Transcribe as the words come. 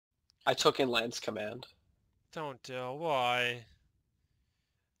I took in Lance Command. Don't do. Why?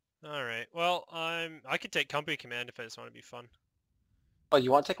 Alright, well, I could take Company Command if I just want to be fun. Oh,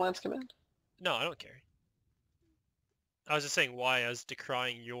 you want to take Lance Command? No, I don't care. I was just saying why I was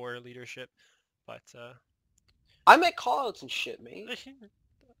decrying your leadership, but, I make callouts and shit, mate.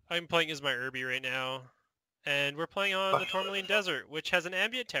 I'm playing as my Irby right now, and we're playing on the Tourmaline Desert, which has an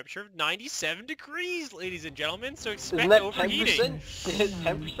ambient temperature of 97 degrees, ladies and gentlemen, so expect Isn't that overheating. 10%?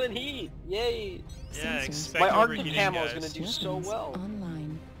 10% heat! Yay! Yeah, expect My Arctic overheating, camo is guys. gonna do so well.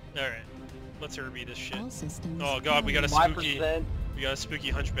 Alright, let's Irby this shit. Oh God, we got a spooky... 5%. We got a spooky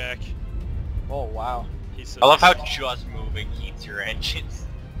hunchback. Oh, wow. He's so I love how scary. just moving heats your engines.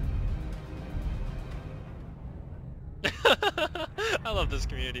 I love this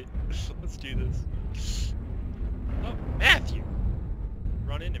community. Let's do this. Oh, Matthew!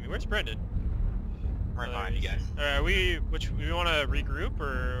 Run into me. Where's Brendan? Right behind you guys. Alright, we want to regroup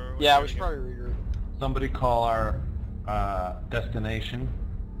or? Yeah, we should probably regroup. Somebody call our destination.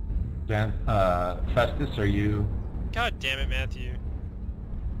 Festus, are you? God damn it, Matthew.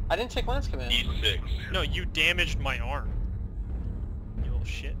 I didn't take Lance Command. E6. No, you damaged my arm. You little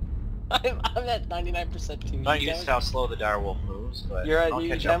shit. I'm at 99% too. Not used to how slow the direwolf moves, but You're right, I'll you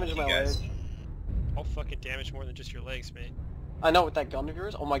catch up with damaged you my guys. leg. I'll fucking damage more than just your legs, mate. I know, with that gun of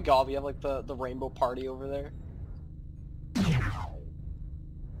yours. Oh my god, we have like the rainbow party over there.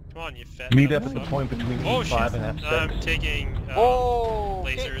 Come on, you fat. Meet up at the motherfucker. point between Oh E5 shit! and F6. I'm taking Oh!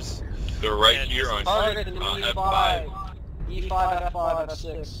 lasers. They're right And here on Target in F5. E5. E5, F5,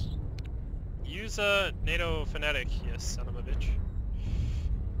 F6. Use a NATO phonetic, you son of a bitch.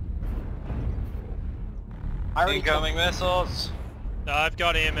 I already Incoming missiles! I've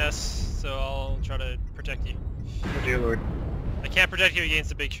got AMS, so I'll try to protect you. Oh dear lord. I can't protect you against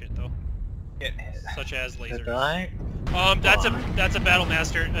the big shit though, Get such as lasers. die? That's a battle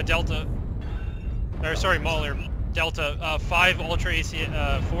master, a Delta. Or sorry, Mauler. Delta. 5 Ultra AC, 4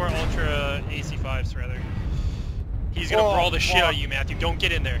 Ultra AC5s rather. He's gonna Whoa, brawl the shit whoa. out of you, Matthew. Don't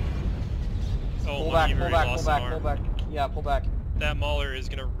get in there. Oh, Pull look, back, you've pull already back, lost pull an back, arm. pull back. Yeah, pull back. That Mauler is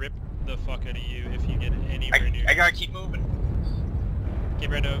gonna rip the fuck out of you if you get anywhere near. I gotta keep moving. Get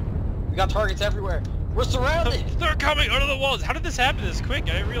ready to... We got targets everywhere. We're surrounded! They're coming out of the walls! How did this happen this quick?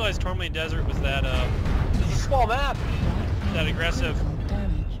 I didn't realize Tourmaline Desert was that, This is a small map. that aggressive.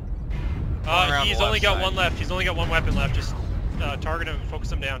 Around He's the only left got side. one left. He's only got one weapon left. Just target him and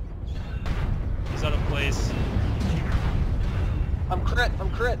focus him down. He's out of place. I'm crit.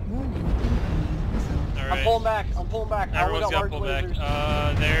 Alright. I'm pulling back. I only Everyone's got got large pull back.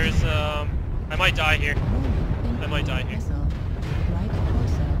 lasers. There's I might die here. I might die here.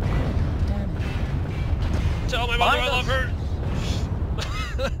 Tell my mother I love her!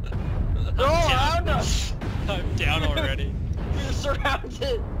 They're all around us. I'm down already. We're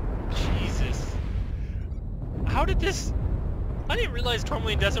surrounded. Jesus. How did this... I didn't realize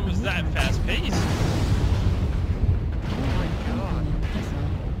Tourmaline Desert was that fast-paced.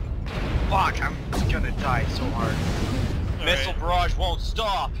 Fuck, I'm gonna die so hard. Missile barrage won't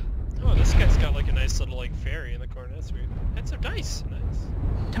stop! Oh, this guy's got like a nice little like ferry in the corner. That's weird. That's so nice. Nice.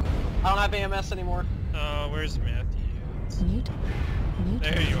 I don't have AMS anymore. Where's Matthew?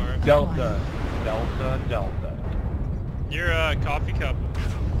 There you are. Delta. Your coffee cup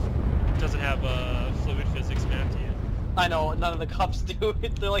doesn't have fluid physics, Matthew. I know, none of the cups do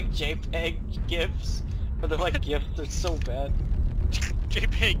it. They're like JPEG GIFs. But they're like GIFs, they're so bad.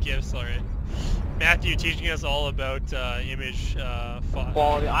 JPEG gifts, alright. Matthew teaching us all about image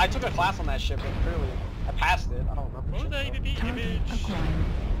Quality. I took a class on that shit, but clearly I passed it. I don't remember. What would that shit, even be? Image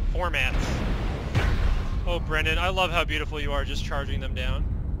formats. Oh, Brendan, I love how beautiful you are just charging them down.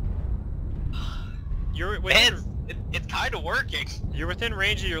 You're within, Man, it's kinda working! you're within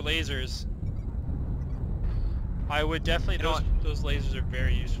range of your lasers. I would definitely, You know those lasers are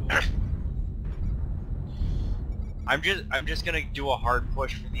very useful. I'm just gonna do a hard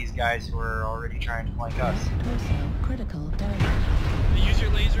push for these guys who are already trying to flank us. Critical damage. Use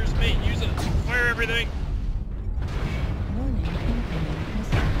your lasers, mate, use it. Fire everything. Warning, incoming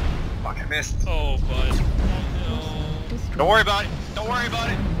missile. Fuck, I missed. Oh, bud. Oh, Destroyed. Don't worry about it! Don't worry about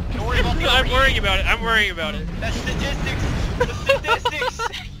it! Don't worry about the no. I'm overheat. worrying about it, I'm worrying about it. That's statistics! The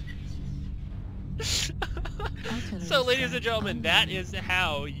statistics! So, ladies and gentlemen, that is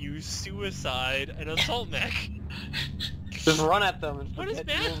how you suicide an assault mech. Just run at them and What is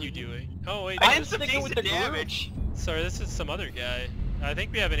forget Matthew doing? Oh wait, I this did is- some with decent the group. damage! sorry, this is some other guy. I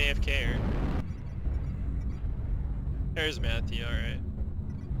think we have an AFKer. There's Matthew, alright.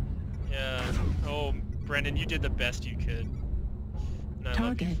 Yeah. Oh, Brendan, you did the best you could. And I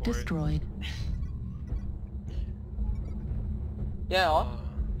love you Target for it. destroyed. Yeah, Oh,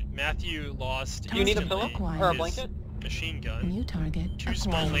 Matthew lost Do you need a instantly pillow or a his blanket? machine gun, New target 2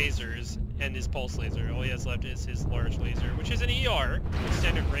 small acquired. lasers, and his pulse laser. All he has left is his large laser, which is an ER,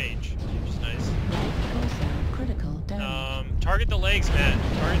 extended range, which is nice. Right torso critical damage. Target the legs, Matt.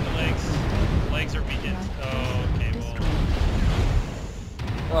 Target the legs. The legs are weakened. Oh, okay,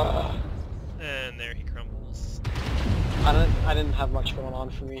 well. And there he crumbles. I didn't have much going on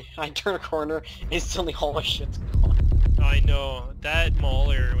for me. I turn a corner, instantly all my shit's gone. I know. That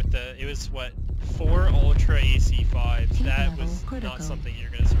Mauler with the... It was, what, 4 Ultra AC5s. That was not something you're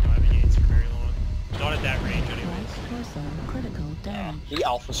going to survive against for very long. Not at that range, anyways. Right torso critical damage. He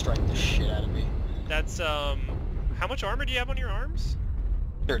alpha strike the shit out of me. That's, how much armor do you have on your arms?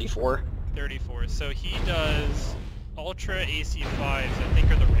 34. 34. So he does Ultra AC5s, I think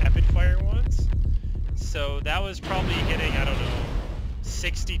are the rapid fire ones. So that was probably hitting, I don't know,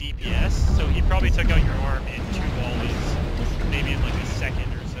 60 DPS. So he probably took out your arm in 2 volleys, maybe in like a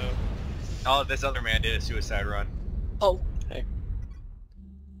second or so. Oh, this other man did a suicide run. Oh, hey.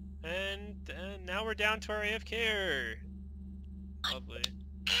 And now we're down to our AFK. Lovely.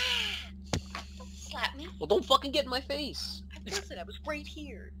 Don't slap me. Well, don't fucking get in my face. I posted, I was right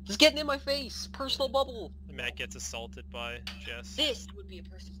here. Just getting in my face. Personal bubble. Matt gets assaulted by Jess. This would be a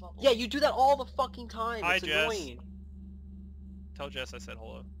person bubble. Yeah, you do that all the fucking time. Hi, It's Jess. annoying. Tell Jess I said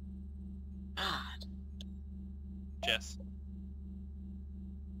hello. God. Jess.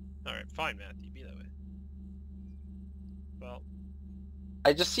 Alright, fine, Matt. You be that way. Well,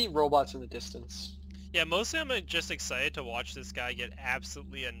 I just see robots in the distance. yeah, mostly I'm just excited to watch this guy get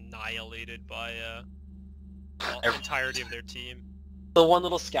absolutely annihilated by the entirety of their team. The one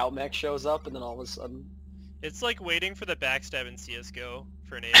little scout mech shows up, and then all of a sudden... It's like waiting for the backstab in CSGO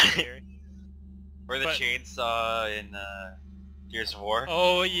for an AFK. Or the But- chainsaw in Gears of War.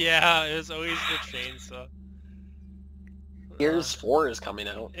 Oh yeah, it was always the chainsaw. Gears 4 is coming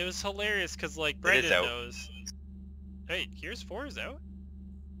out. It was hilarious because like is Brendan out. knows. Wait, Gears 4 is out?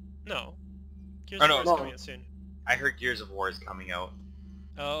 No. Gears Oh, 4 no, is no. coming out soon. I heard Gears of War is coming out.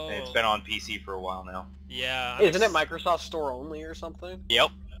 Oh. And it's been on PC for a while now. Yeah. Isn't it Microsoft Store only or something? Yep.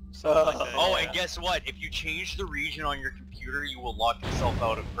 Something like that. Oh, Yeah. and guess what? If you change the region on your computer, you will lock yourself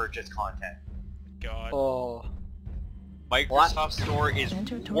out of purchase content. God. Oh. Microsoft Store is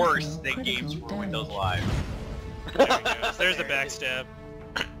Enter worse torso than games critical for Windows damage. Live. There he goes. There's the backstab.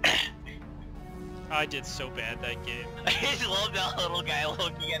 I did so bad that game. I just love that little guy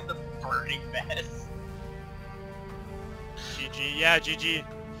looking at the burning mess. GG. Yeah, GG.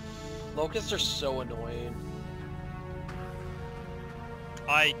 Locusts are so annoying.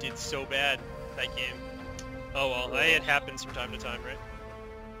 I did so bad that game. Oh well, it happens from time to time, right?